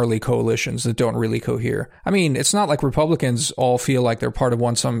gnarly coalitions that don't really cohere. I mean, it's not like Republicans all feel like they're part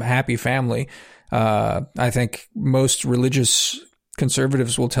of some happy family. I think most religious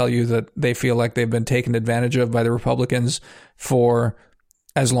conservatives will tell you that they feel like they've been taken advantage of by the Republicans for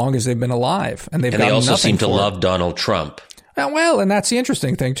as long as they've been alive, and they also seem to love Donald Trump. Well, and that's the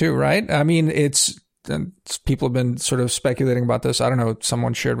interesting thing too, right? I mean, people have been sort of speculating about this. I don't know.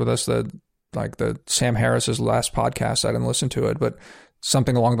 Someone shared with us the Sam Harris's last podcast. I didn't listen to it, but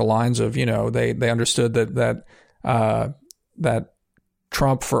something along the lines of, they understood that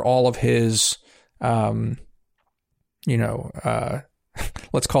Trump, for all of his,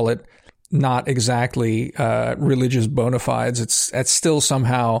 let's call it not exactly religious bona fides, it's still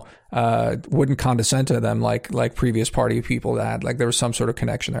somehow wouldn't condescend to them like previous party people had. Like there was some sort of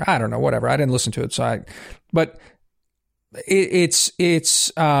connection there. I don't know, whatever. I didn't listen to it, but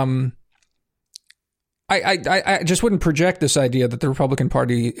I just wouldn't project this idea that the Republican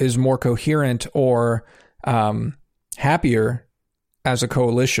Party is more coherent or happier as a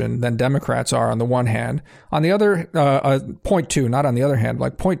coalition than Democrats are on the one hand. On the other, point two, not on the other hand,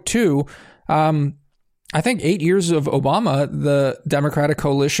 like point two, I think 8 years of Obama, the Democratic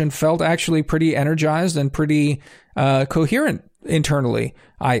coalition felt actually pretty energized and pretty coherent internally.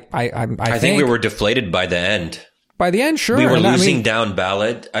 I think we were deflated by the end. By the end, sure. We were losing down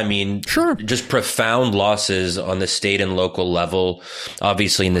ballot. I mean, sure. Just profound losses on the state and local level,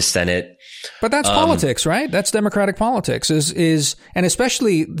 obviously in the Senate. But that's politics, right? That's Democratic politics and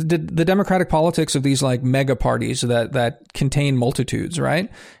especially the Democratic politics of these like mega parties that contain multitudes, right?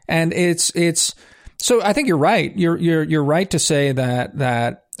 And it's so I think you're right. You're right to say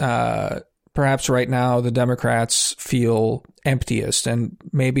that perhaps right now the Democrats feel emptiest, and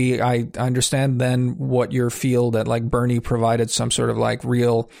maybe I understand then what you feel that like Bernie provided some sort of like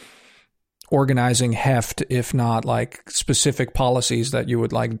real organizing heft, if not like specific policies that you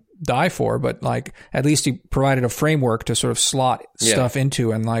would like die for, but like at least he provided a framework to sort of slot stuff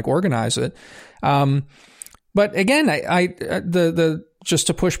into and like organize it. But again, the just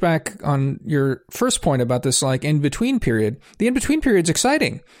to push back on your first point about this like in-between period, the in-between period's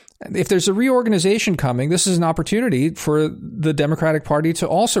exciting. If there's a reorganization coming, this is an opportunity for the Democratic Party to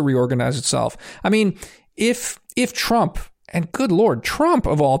also reorganize itself. I mean, if Trump, and good Lord, Trump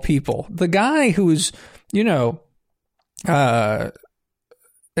of all people, the guy who's, has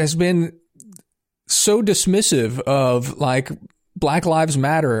been so dismissive of like Black Lives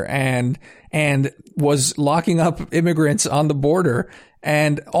Matter and was locking up immigrants on the border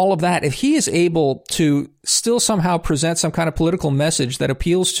and all of that, if he is able to still somehow present some kind of political message that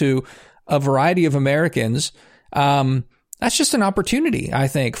appeals to a variety of Americans, that's just an opportunity, I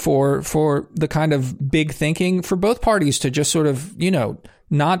think, for the kind of big thinking for both parties to just sort of,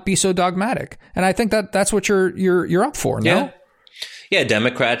 not be so dogmatic. And I think that's what you're up for, no? Yeah. Yeah,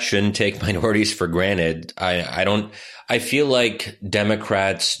 Democrats shouldn't take minorities for granted. I feel like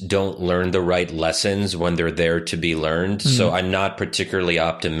Democrats don't learn the right lessons when they're there to be learned. Mm-hmm. So I'm not particularly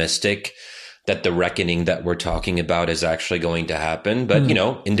optimistic that the reckoning that we're talking about is actually going to happen. But,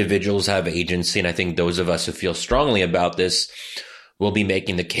 individuals have agency. And I think those of us who feel strongly about this will be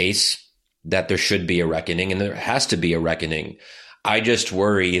making the case that there should be a reckoning and there has to be a reckoning. I just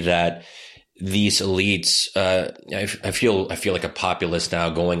worry that these elites, I feel like a populist now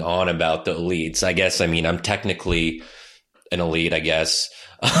going on about the elites. I guess, I'm technically an elite, I guess.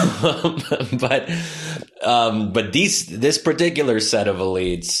 But this particular set of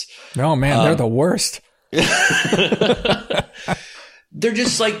elites. Oh man, they're the worst. They're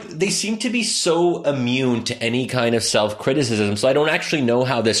just like, they seem to be so immune to any kind of self-criticism. So I don't actually know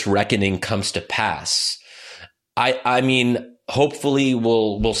how this reckoning comes to pass. I mean, hopefully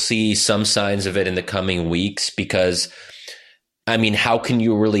we'll see some signs of it in the coming weeks because, how can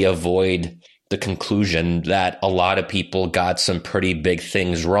you really avoid the conclusion that a lot of people got some pretty big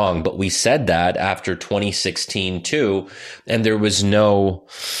things wrong? But we said that after 2016 too, and there was no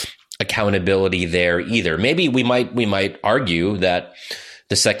accountability there either. Maybe we might argue that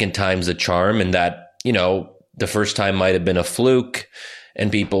the second time's the charm and that, the first time might have been a fluke. And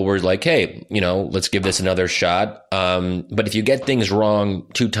people were like, hey, let's give this another shot. But if you get things wrong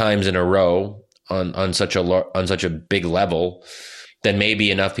 2 times in a row on such a big level, then maybe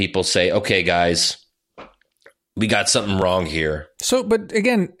enough people say, okay, guys, we got something wrong here. So, but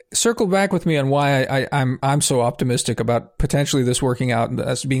again, circle back with me on why I'm so optimistic about potentially this working out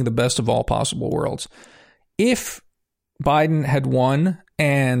as being the best of all possible worlds. If Biden had won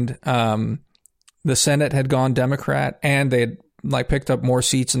and the Senate had gone Democrat and they had picked up more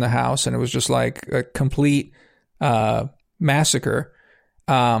seats in the House and it was just like a complete massacre,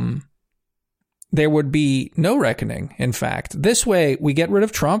 there would be no reckoning, in fact. This way, we get rid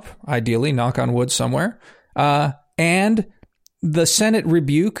of Trump, ideally, knock on wood somewhere, and the Senate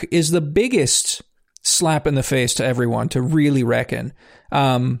rebuke is the biggest slap in the face to everyone to really reckon.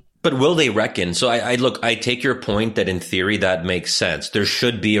 But will they reckon? So I take your point that in theory that makes sense. There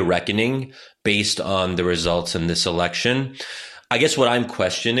should be a reckoning based on the results in this election. I guess what I'm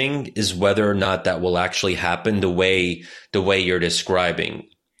questioning is whether or not that will actually happen the way you're describing.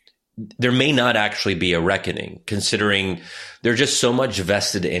 There may not actually be a reckoning, considering there's just so much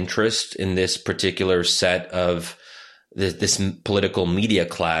vested interest in this particular set of this political media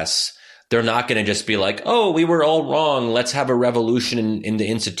class. They're not going to just be like, oh, we were all wrong. Let's have a revolution in the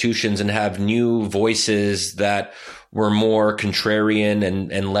institutions and have new voices that were more contrarian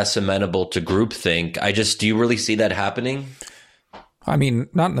and less amenable to groupthink. Do you really see that happening? Not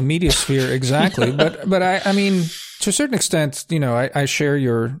in the media sphere exactly, but I mean, to a certain extent, I share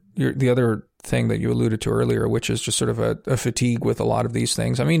the other thing that you alluded to earlier, which is just sort of a fatigue with a lot of these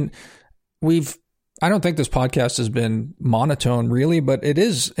things. I don't think this podcast has been monotone really, but it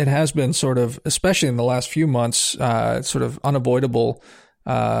has been sort of, especially in the last few months, sort of unavoidable,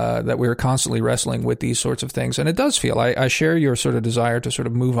 that we're constantly wrestling with these sorts of things. And it does feel, I share your sort of desire to sort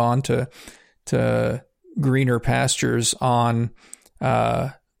of move on to greener pastures on,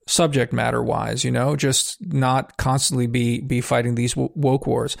 subject matter wise, just not constantly be fighting these woke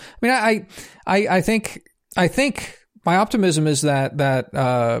wars. I think my optimism is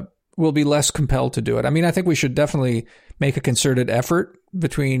that we'll be less compelled to do it. I think we should definitely make a concerted effort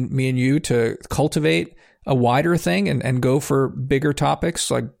between me and you to cultivate a wider thing and go for bigger topics,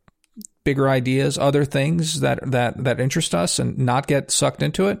 like bigger ideas, other things that interest us and not get sucked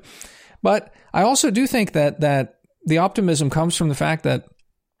into it. But I also do think that the optimism comes from the fact that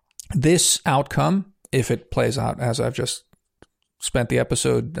this outcome, if it plays out as I've just spent the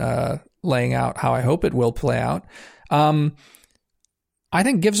episode laying out how I hope it will play out. I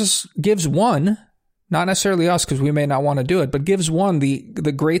think gives one, not necessarily us because we may not want to do it, but gives one the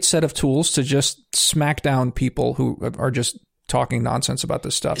great set of tools to just smack down people who are just talking nonsense about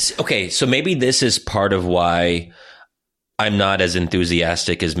this stuff. Okay, so maybe this is part of why I'm not as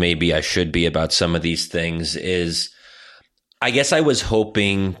enthusiastic as maybe I should be about some of these things. Is I guess I was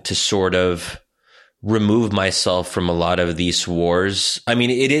hoping to sort of remove myself from a lot of these wars. I mean,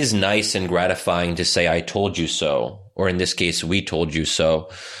 it is nice and gratifying to say, I told you so, or in this case, we told you so.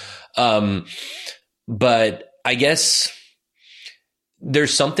 But I guess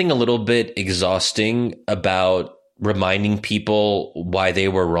there's something a little bit exhausting about reminding people why they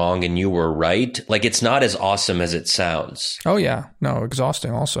were wrong and you were right. Like, it's not as awesome as it sounds. Oh, yeah. No,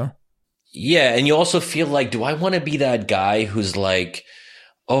 exhausting also. Yeah. And you also feel like, do I want to be that guy who's like,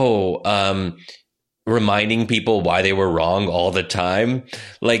 reminding people why they were wrong all the time?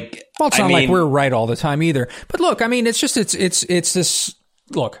 Like, well, it's not like we're right all the time either. But look, I mean, it's just, it's this,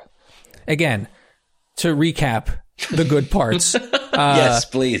 look, again, to recap the good parts. Yes,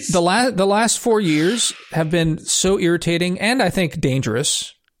 please. The last 4 years have been so irritating and I think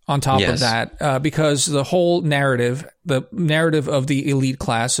dangerous on top of that, because the whole narrative, the narrative of the elite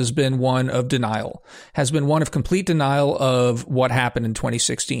class has been one of denial, has been one of complete denial of what happened in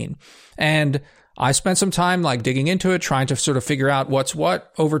 2016. And I spent some time like digging into it, trying to sort of figure out what's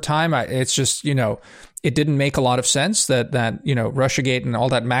what over time. It's just, it didn't make a lot of sense that Russiagate and all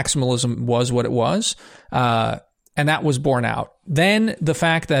that maximalism was what it was. And that was borne out. Then the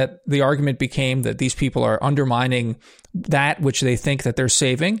fact that the argument became that these people are undermining that which they think that they're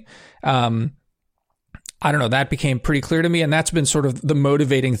saving. I don't know. That became pretty clear to me. And that's been sort of the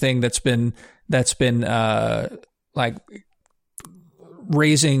motivating thing that's been like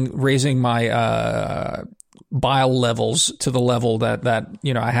raising my bile levels to the level that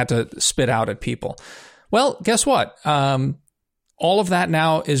I had to spit out at people. Well, guess what? All of that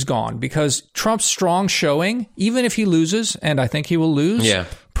now is gone because Trump's strong showing, even if he loses, and I think he will lose,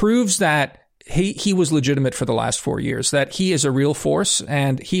 proves that he was legitimate for the last 4 years, that he is a real force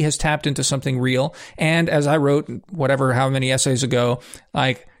and he has tapped into something real. And as I wrote, how many essays ago,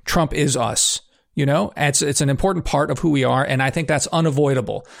 like Trump is us. It's an important part of who we are. And I think that's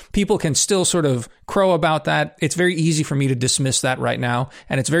unavoidable. People can still sort of crow about that. It's very easy for me to dismiss that right now.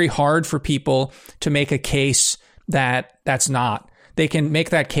 And it's very hard for people to make a case that that's not. They can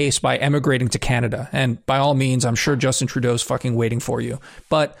make that case by emigrating to Canada. And by all means, I'm sure Justin Trudeau's fucking waiting for you.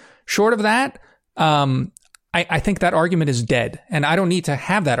 But short of that, I think that argument is dead. And I don't need to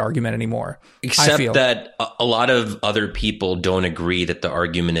have that argument anymore. Except that a lot of other people don't agree that the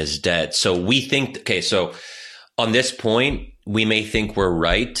argument is dead. So we think, so on this point, we may think we're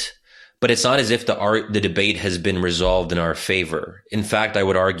right, but it's not as if the debate has been resolved in our favor. In fact, I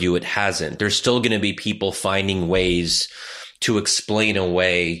would argue it hasn't. There's still going to be people finding ways to explain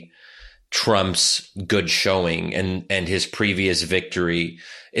away Trump's good showing and his previous victory.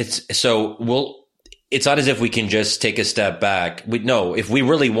 It's not as if we can just take a step back. If we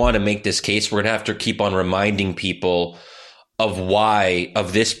really want to make this case, we're going to have to keep on reminding people of why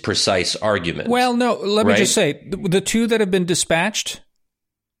of this precise argument. Well, no, let me just say the two that have been dispatched,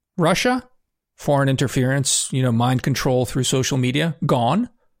 Russia, foreign interference, mind control through social media, gone.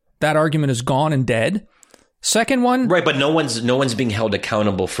 That argument is gone and dead. Second one. Right, but no one's being held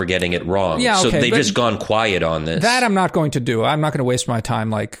accountable for getting it wrong. Yeah, okay, so they've just gone quiet on this. That I'm not going to do. I'm not going to waste my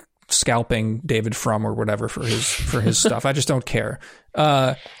time like scalping David Frum or whatever for his stuff. I just don't care.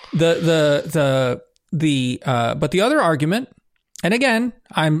 But the other argument, and again,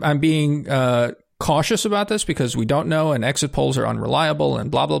 I'm being cautious about this because we don't know and exit polls are unreliable and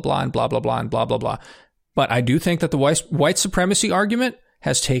blah blah blah and blah blah blah and blah blah blah. But I do think that the white supremacy argument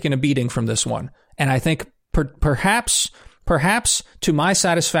has taken a beating from this one, and I think perhaps to my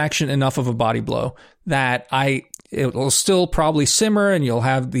satisfaction enough of a body blow that it will still probably simmer and you'll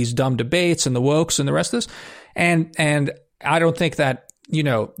have these dumb debates and the wokes and the rest of this. And I don't think that,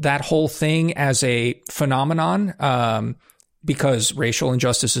 that whole thing as a phenomenon, because racial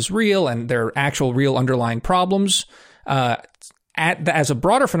injustice is real and there are actual real underlying problems, as a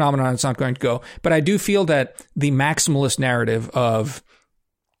broader phenomenon, it's not going to go. But I do feel that the maximalist narrative of,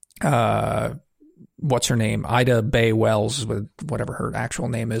 what's her name? Ida Bae Wells, whatever her actual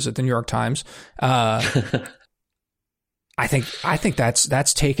name is at the New York Times. I think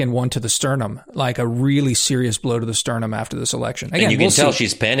that's taken one to the sternum, like a really serious blow to the sternum after this election. Again, and you can tell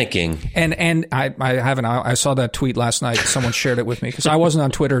she's panicking. And I saw that tweet last night. Someone shared it with me because I wasn't on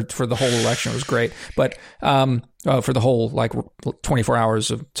Twitter for the whole election. It was great, but for the whole 24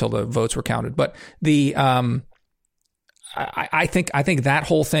 hours until the votes were counted. But I think that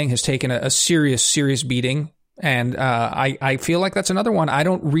whole thing has taken a serious beating. And I feel like that's another one I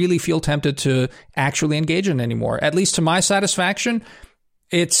don't really feel tempted to actually engage in anymore. At least to my satisfaction,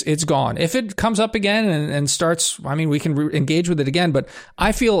 it's gone. If it comes up again and starts, I mean, we can engage with it again, but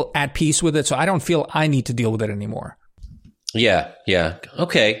I feel at peace with it, so I don't feel I need to deal with it anymore. Yeah.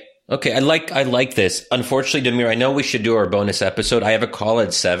 Okay. I like this. Unfortunately, Damir, I know we should do our bonus episode. I have a call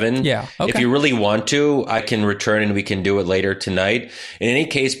at 7. Yeah. Okay. If you really want to, I can return and we can do it later tonight. In any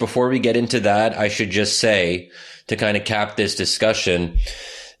case, before we get into that, I should just say, to kind of cap this discussion,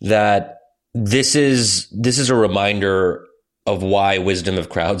 that this is a reminder of why Wisdom of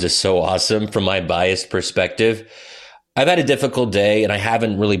Crowds is so awesome from my biased perspective. I've had a difficult day and I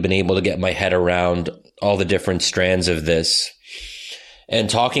haven't really been able to get my head around all the different strands of this. And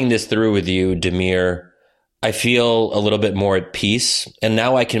talking this through with you, Damir, I feel a little bit more at peace. And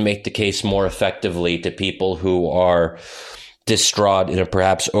now I can make the case more effectively to people who are distraught in a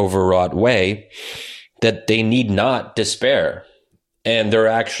perhaps overwrought way that they need not despair. And there are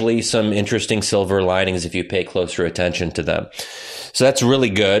actually some interesting silver linings if you pay closer attention to them. So that's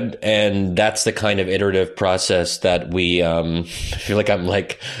really good. And that's the kind of iterative process that we, I feel like I'm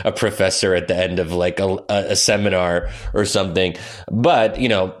like a professor at the end of like a seminar or something. But,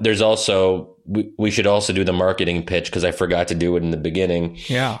 there's also, we should also do the marketing pitch because I forgot to do it in the beginning.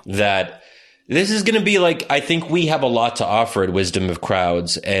 Yeah. That this is going to be like, I think we have a lot to offer at Wisdom of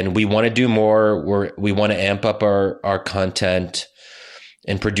Crowds and we want to do more. We want to amp up our content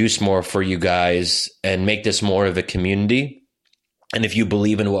and produce more for you guys and make this more of a community. And if you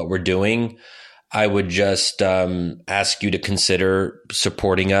believe in what we're doing, I would just ask you to consider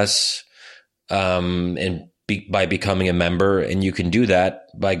supporting us by becoming a member. And you can do that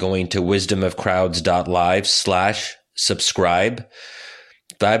by going to wisdomofcrowds.live/subscribe.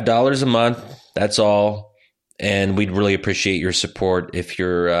 $5 a month. That's all. And we'd really appreciate your support if you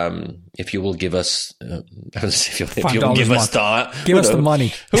will give us if you will give us the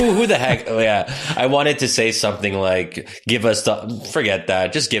money. Who the heck? Oh yeah, I wanted to say something like forget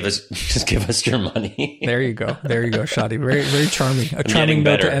that. Just give us your money. There you go, Shadi. Very very charming. A charming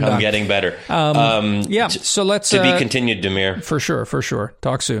note to end on. I'm getting better. So let's to be continued, Damir. For sure.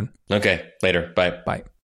 Talk soon. Okay, later. Bye.